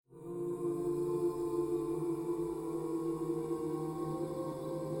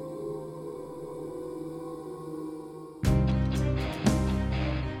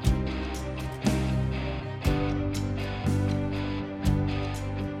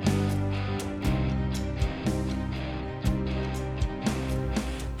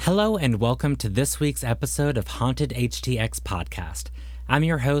Hello and welcome to this week's episode of Haunted HTX Podcast. I'm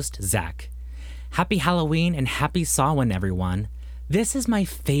your host, Zach. Happy Halloween and happy Samhain, everyone. This is my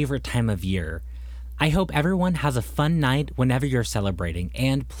favorite time of year. I hope everyone has a fun night whenever you're celebrating,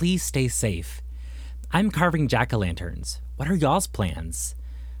 and please stay safe. I'm carving jack-o'-lanterns. What are y'all's plans?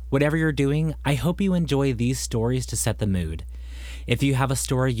 Whatever you're doing, I hope you enjoy these stories to set the mood. If you have a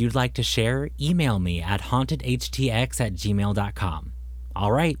story you'd like to share, email me at hauntedhtx@gmail.com.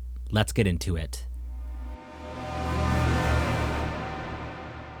 All right, let's get into it.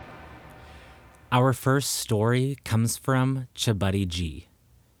 Our first story comes from Chabuddy G.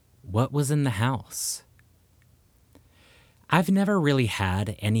 What was in the house? I've never really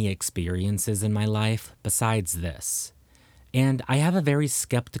had any experiences in my life besides this, and I have a very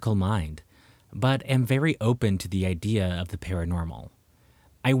skeptical mind, but am very open to the idea of the paranormal.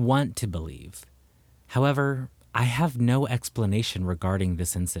 I want to believe. However, I have no explanation regarding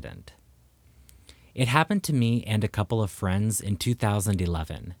this incident. It happened to me and a couple of friends in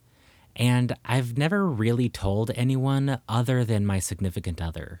 2011, and I've never really told anyone other than my significant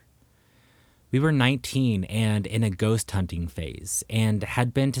other. We were 19 and in a ghost hunting phase, and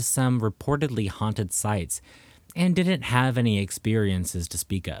had been to some reportedly haunted sites, and didn't have any experiences to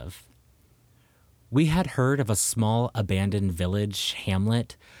speak of. We had heard of a small abandoned village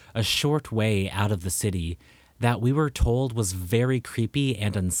hamlet a short way out of the city that we were told was very creepy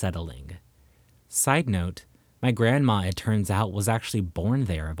and unsettling. Side note, my grandma, it turns out, was actually born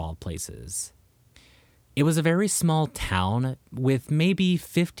there of all places. It was a very small town with maybe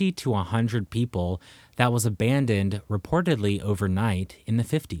 50 to 100 people that was abandoned reportedly overnight in the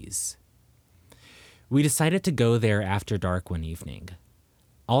 50s. We decided to go there after dark one evening.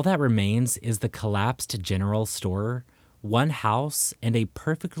 All that remains is the collapsed general store, one house, and a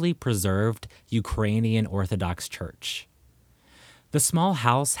perfectly preserved Ukrainian Orthodox church. The small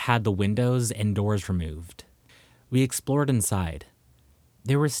house had the windows and doors removed. We explored inside.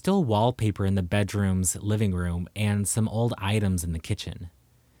 There was still wallpaper in the bedroom's living room and some old items in the kitchen.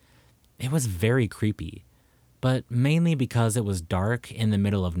 It was very creepy, but mainly because it was dark in the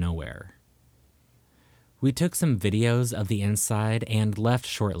middle of nowhere. We took some videos of the inside and left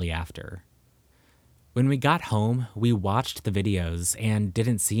shortly after. When we got home, we watched the videos and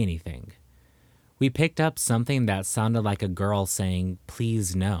didn't see anything. We picked up something that sounded like a girl saying,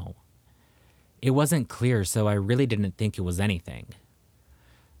 "Please no." It wasn't clear, so I really didn't think it was anything.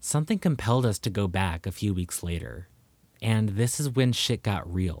 Something compelled us to go back a few weeks later, and this is when shit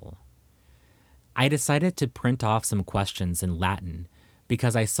got real. I decided to print off some questions in Latin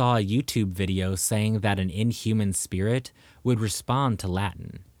because I saw a YouTube video saying that an inhuman spirit would respond to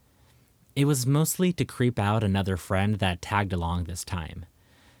Latin. It was mostly to creep out another friend that tagged along this time.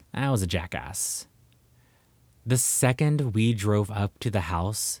 I was a jackass. The second we drove up to the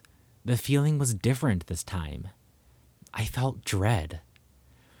house, the feeling was different this time. I felt dread.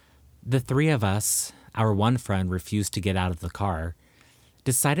 The three of us, our one friend refused to get out of the car,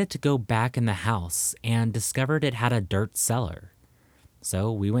 decided to go back in the house and discovered it had a dirt cellar.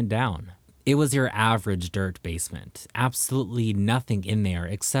 So we went down. It was your average dirt basement, absolutely nothing in there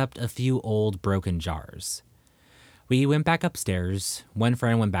except a few old broken jars. We went back upstairs, one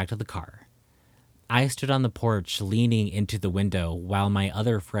friend went back to the car. I stood on the porch leaning into the window while my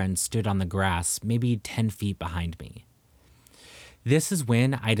other friend stood on the grass maybe 10 feet behind me. This is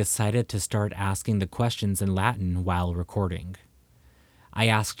when I decided to start asking the questions in Latin while recording. I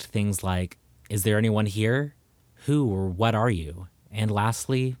asked things like, "Is there anyone here? Who or what are you?" And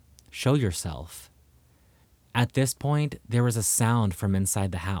lastly, "Show yourself." At this point, there was a sound from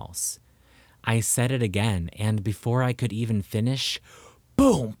inside the house. I said it again, and before I could even finish,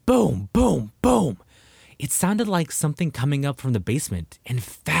 boom, boom, boom, boom. It sounded like something coming up from the basement, and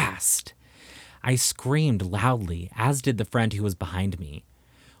fast. I screamed loudly, as did the friend who was behind me.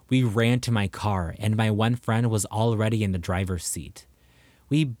 We ran to my car, and my one friend was already in the driver's seat.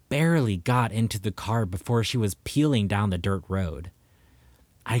 We barely got into the car before she was peeling down the dirt road.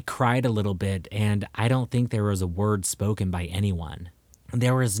 I cried a little bit, and I don't think there was a word spoken by anyone.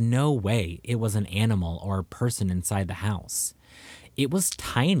 There was no way it was an animal or a person inside the house. It was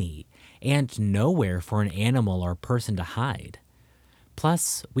tiny, and nowhere for an animal or person to hide.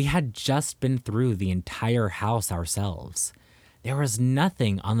 Plus, we had just been through the entire house ourselves. There was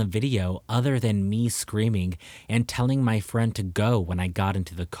nothing on the video other than me screaming and telling my friend to go when I got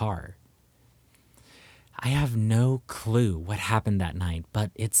into the car. I have no clue what happened that night,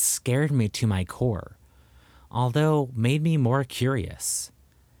 but it scared me to my core, although made me more curious.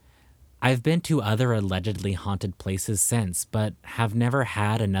 I've been to other allegedly haunted places since, but have never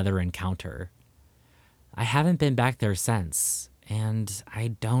had another encounter. I haven't been back there since, and I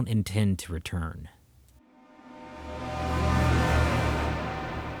don't intend to return.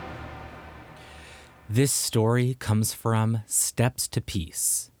 This story comes from Steps to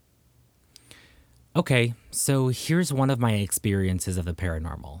Peace. Okay, so here's one of my experiences of the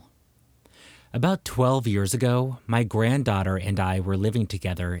paranormal. About 12 years ago, my granddaughter and I were living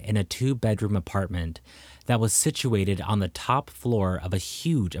together in a 2-bedroom apartment that was situated on the top floor of a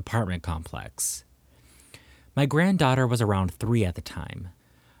huge apartment complex. My granddaughter was around 3 at the time.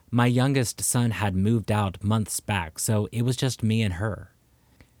 My youngest son had moved out months back, so it was just me and her.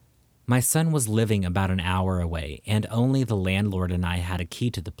 My son was living about an hour away, and only the landlord and I had a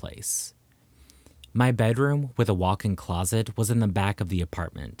key to the place. My bedroom with a walk-in closet was in the back of the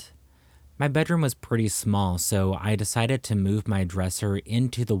apartment. My bedroom was pretty small, so I decided to move my dresser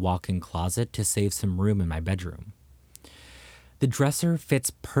into the walk-in closet to save some room in my bedroom. The dresser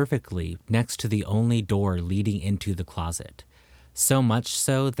fits perfectly next to the only door leading into the closet, so much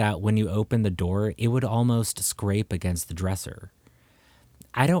so that when you open the door, it would almost scrape against the dresser.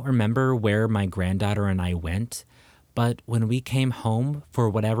 I don't remember where my granddaughter and I went, but when we came home, for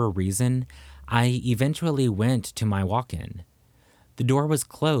whatever reason, I eventually went to my walk-in. The door was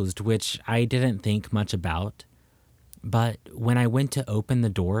closed, which I didn't think much about, but when I went to open the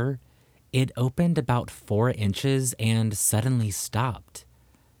door, it opened about 4 inches and suddenly stopped.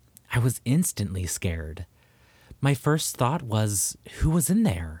 I was instantly scared. My first thought was, who was in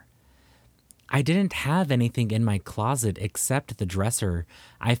there? I didn't have anything in my closet except the dresser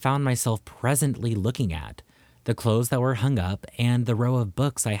I found myself presently looking at, the clothes that were hung up, and the row of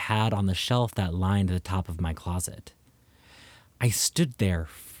books I had on the shelf that lined the top of my closet. I stood there,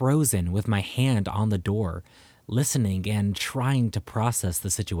 frozen, with my hand on the door, listening and trying to process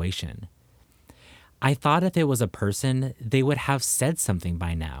the situation. I thought if it was a person, they would have said something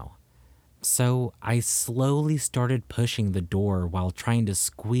by now. So I slowly started pushing the door while trying to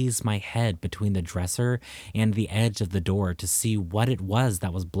squeeze my head between the dresser and the edge of the door to see what it was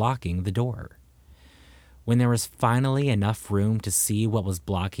that was blocking the door. When there was finally enough room to see what was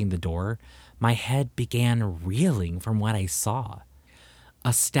blocking the door, my head began reeling from what I saw.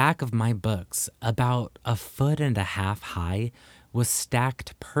 A stack of my books, about 1.5 feet high, was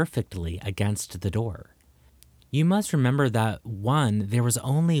stacked perfectly against the door. You must remember that 1, there was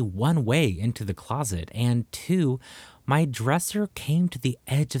only one way into the closet, and 2, my dresser came to the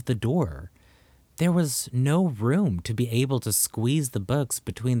edge of the door. There was no room to be able to squeeze the books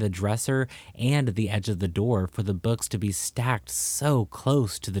between the dresser and the edge of the door for the books to be stacked so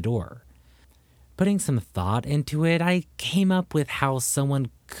close to the door. Putting some thought into it, I came up with how someone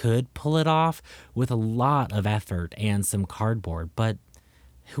could pull it off with a lot of effort and some cardboard, but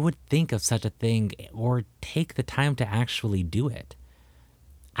who would think of such a thing or take the time to actually do it?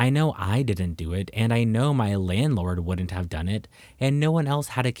 I know I didn't do it, and I know my landlord wouldn't have done it, and no one else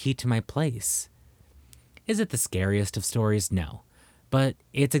had a key to my place. Is it the scariest of stories? No. But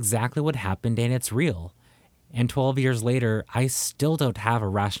it's exactly what happened, and it's real. And 12 years later, I still don't have a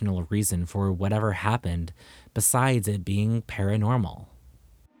rational reason for whatever happened besides it being paranormal.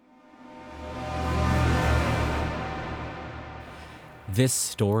 This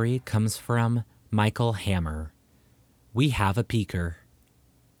story comes from Michael Hammer. We have a peeker.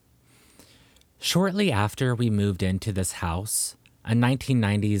 Shortly after we moved into this house, a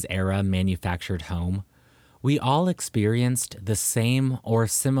 1990s era manufactured home, we all experienced the same or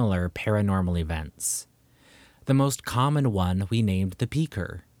similar paranormal events. The most common one we named the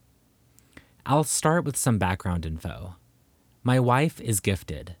peeker. I'll start with some background info. My wife is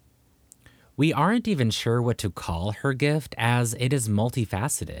gifted. We aren't even sure what to call her gift as it is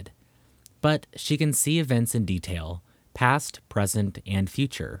multifaceted, but she can see events in detail, past, present, and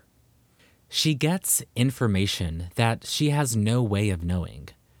future. She gets information that she has no way of knowing.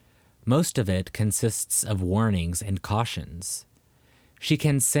 Most of it consists of warnings and cautions. She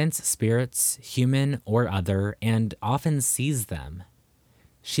can sense spirits, human or other, and often sees them.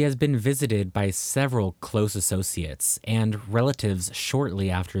 She has been visited by several close associates and relatives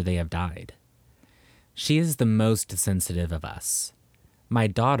shortly after they have died. She is the most sensitive of us. My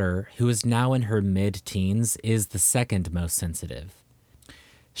daughter, who is now in her mid-teens, is the second most sensitive.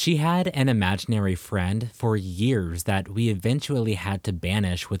 She had an imaginary friend for years that we eventually had to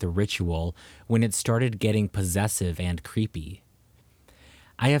banish with a ritual when it started getting possessive and creepy.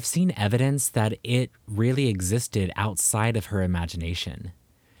 I have seen evidence that it really existed outside of her imagination.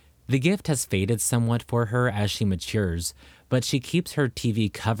 The gift has faded somewhat for her as she matures, but she keeps her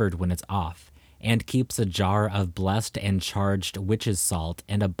TV covered when it's off, and keeps a jar of blessed and charged witch's salt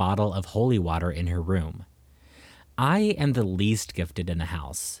and a bottle of holy water in her room. I am the least gifted in the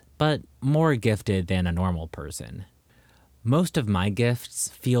house, but more gifted than a normal person. Most of my gifts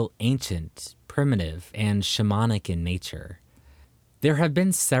feel ancient, primitive, and shamanic in nature. There have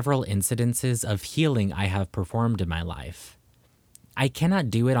been several incidences of healing I have performed in my life. I cannot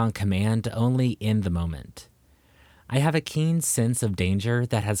do it on command, only in the moment. I have a keen sense of danger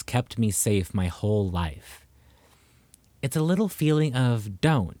that has kept me safe my whole life. It's a little feeling of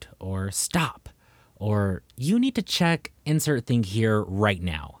don't, or stop, or you need to check insert thing here right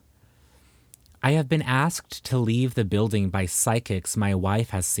now. I have been asked to leave the building by psychics my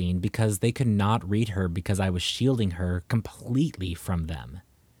wife has seen because they could not read her because I was shielding her completely from them.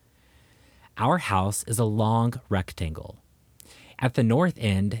 Our house is a long rectangle. At the north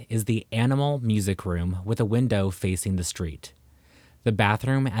end is the animal music room with a window facing the street. The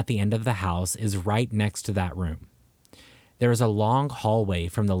bathroom at the end of the house is right next to that room. There is a long hallway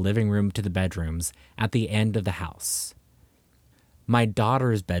from the living room to the bedrooms at the end of the house. My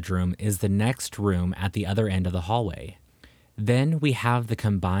daughter's bedroom is the next room at the other end of the hallway. Then we have the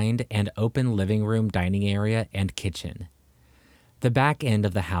combined and open living room, dining area, and kitchen. The back end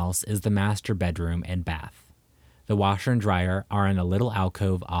of the house is the master bedroom and bath. The washer and dryer are in a little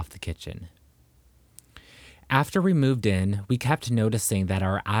alcove off the kitchen. After we moved in, we kept noticing that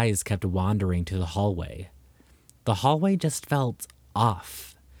our eyes kept wandering to the hallway. The hallway just felt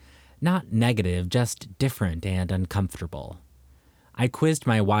off. Not negative, just different and uncomfortable. I quizzed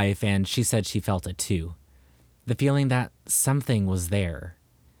my wife and she said she felt it too. The feeling that something was there.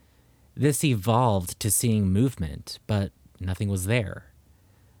 This evolved to seeing movement, but nothing was there.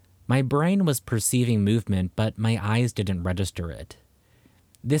 My brain was perceiving movement, but my eyes didn't register it.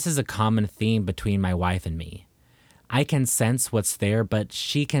 This is a common theme between my wife and me. I can sense what's there, but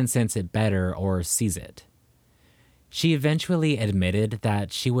she can sense it better or sees it. She eventually admitted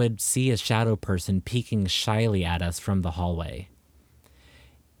that she would see a shadow person peeking shyly at us from the hallway.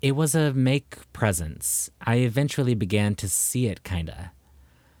 It was a make presence. I eventually began to see it kinda.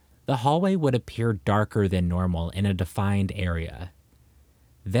 The hallway would appear darker than normal in a defined area.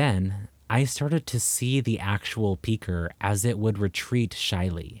 Then I started to see the actual peeker as it would retreat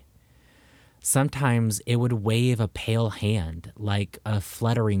shyly. Sometimes it would wave a pale hand like a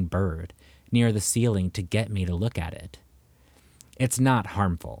fluttering bird near the ceiling to get me to look at it. It's not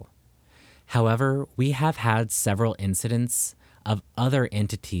harmful. However, we have had several incidents of other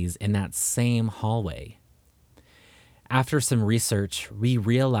entities in that same hallway. After some research, we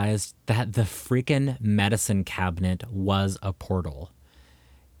realized that the freaking medicine cabinet was a portal.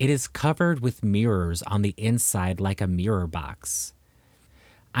 It is covered with mirrors on the inside like a mirror box.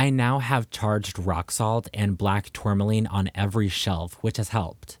 I now have charged rock salt and black tourmaline on every shelf, which has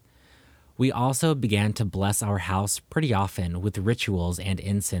helped. We also began to bless our house pretty often with rituals and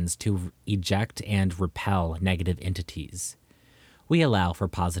incense to eject and repel negative entities. We allow for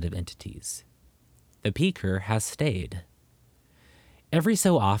positive entities. The peeker has stayed. Every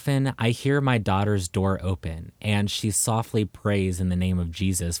so often, I hear my daughter's door open, and she softly prays in the name of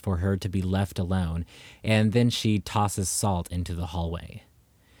Jesus for her to be left alone, and then she tosses salt into the hallway.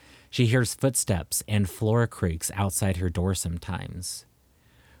 She hears footsteps and floor creaks outside her door sometimes.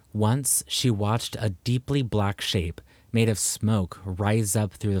 Once, she watched a deeply black shape made of smoke rise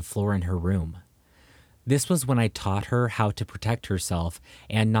up through the floor in her room. This was when I taught her how to protect herself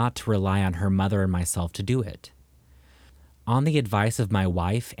and not to rely on her mother and myself to do it. On the advice of my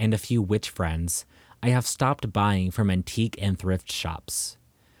wife and a few witch friends, I have stopped buying from antique and thrift shops.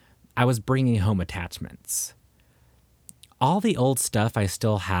 I was bringing home attachments. All the old stuff I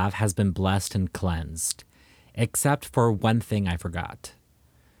still have has been blessed and cleansed, except for one thing I forgot.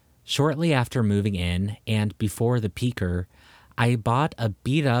 Shortly after moving in and before the peeker, I bought a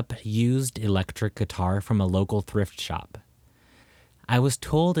beat-up used electric guitar from a local thrift shop. I was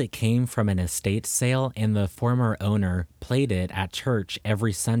told it came from an estate sale and the former owner played it at church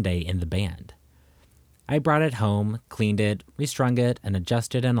every Sunday in the band. I brought it home, cleaned it, restrung it, and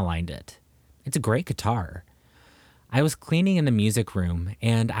adjusted and aligned it. It's a great guitar. I was cleaning in the music room,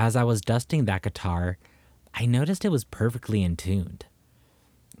 and as I was dusting that guitar, I noticed it was perfectly in tune.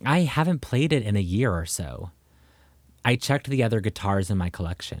 I haven't played it in a year or so. I checked the other guitars in my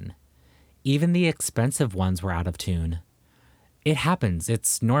collection. Even the expensive ones were out of tune. It happens,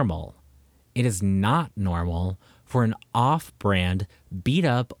 it's normal. It is not normal for an off-brand,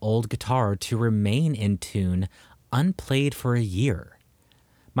 beat-up old guitar to remain in tune unplayed for a year.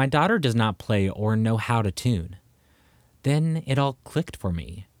 My daughter does not play or know how to tune. Then it all clicked for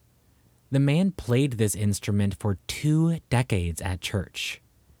me. The man played this instrument for 2 decades at church.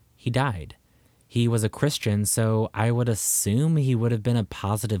 He died. He was a Christian, so I would assume he would have been a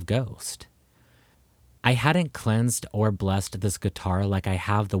positive ghost. I hadn't cleansed or blessed this guitar like I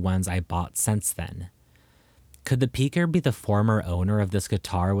have the ones I bought since then. Could the peaker be the former owner of this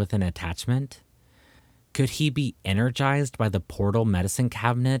guitar with an attachment? Could he be energized by the portal medicine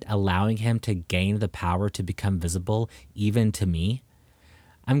cabinet, allowing him to gain the power to become visible even to me?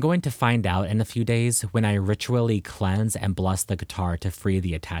 I'm going to find out in a few days when I ritually cleanse and bless the guitar to free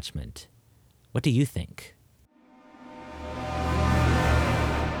the attachment. What do you think?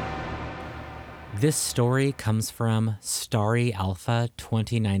 This story comes from Starry Alpha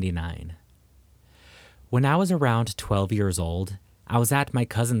 2099. When I was around 12 years old, I was at my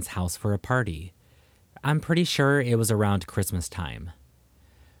cousin's house for a party. I'm pretty sure it was around Christmas time.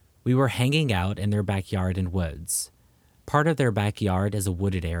 We were hanging out in their backyard and woods. Part of their backyard is a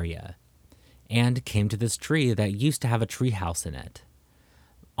wooded area, and came to this tree that used to have a treehouse in it.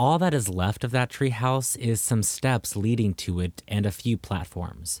 All that is left of that treehouse is some steps leading to it and a few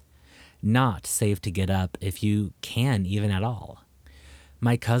platforms. Not safe to get up if you can even at all.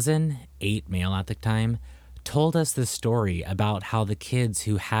 My cousin, 8 male at the time, told us this story about how the kids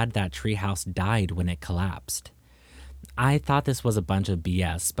who had that treehouse died when it collapsed. I thought this was a bunch of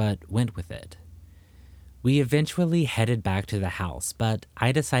BS, but went with it. We eventually headed back to the house, but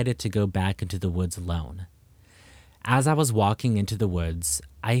I decided to go back into the woods alone. As I was walking into the woods,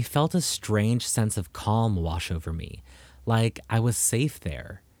 I felt a strange sense of calm wash over me, like I was safe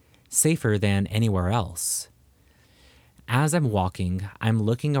there. Safer than anywhere else. As I'm walking, I'm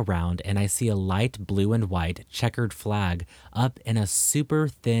looking around and I see a light blue and white checkered flag up in a super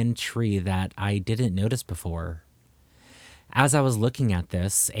thin tree that I didn't notice before. As I was looking at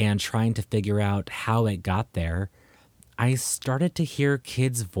this and trying to figure out how it got there, I started to hear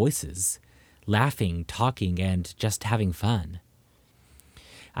kids' voices, laughing, talking, and just having fun.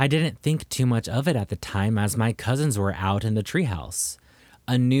 I didn't think too much of it at the time as my cousins were out in the treehouse.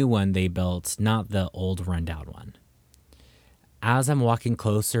 A new one they built, not the old rundown one. As I'm walking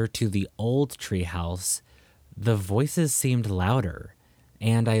closer to the old treehouse, the voices seemed louder,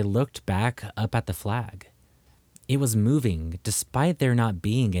 and I looked back up at the flag. It was moving despite there not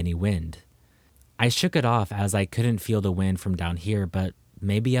being any wind. I shook it off as I couldn't feel the wind from down here, but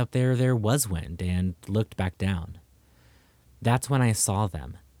maybe up there was wind, and looked back down. That's when I saw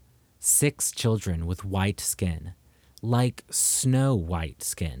them. 6 children with white skin. Like snow white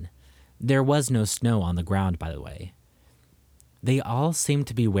skin. There was no snow on the ground, by the way. They all seemed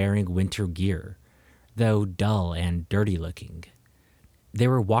to be wearing winter gear, though dull and dirty looking. They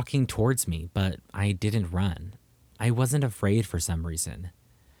were walking towards me, but I didn't run. I wasn't afraid for some reason.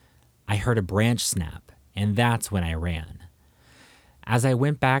 I heard a branch snap, and that's when I ran. As I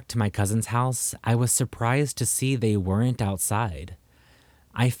went back to my cousin's house, I was surprised to see they weren't outside.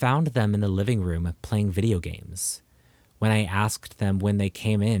 I found them in the living room playing video games. When I asked them when they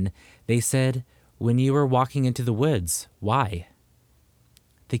came in, they said, "When you were walking into the woods, why?"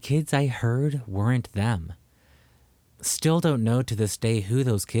 The kids I heard weren't them. Still don't know to this day who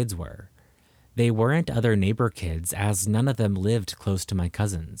those kids were. They weren't other neighbor kids, as none of them lived close to my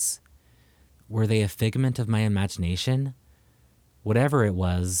cousins. Were they a figment of my imagination? Whatever it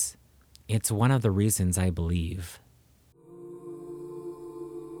was, it's one of the reasons I believe.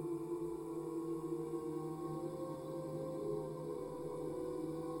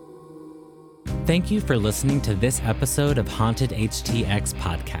 Thank you for listening to this episode of Haunted HTX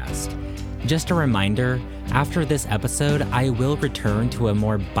Podcast. Just a reminder, after this episode, I will return to a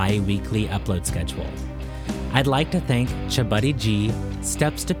more bi-weekly upload schedule. I'd like to thank Chabuddy G,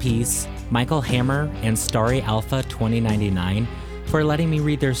 Steps to Peace, Michael Hammer, and Starry Alpha 2099 for letting me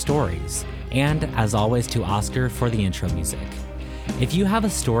read their stories, and as always to Oscar for the intro music. If you have a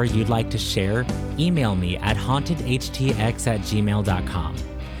story you'd like to share, email me at hauntedhtx@gmail.com.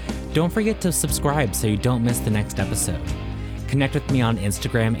 Don't forget to subscribe so you don't miss the next episode. Connect with me on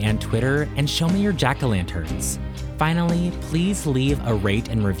Instagram and Twitter, and show me your jack-o'-lanterns. Finally, please leave a rate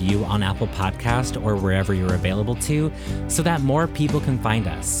and review on Apple Podcast or wherever you're available to, so that more people can find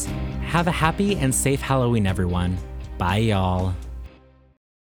us. Have a happy and safe Halloween, everyone. Bye, y'all.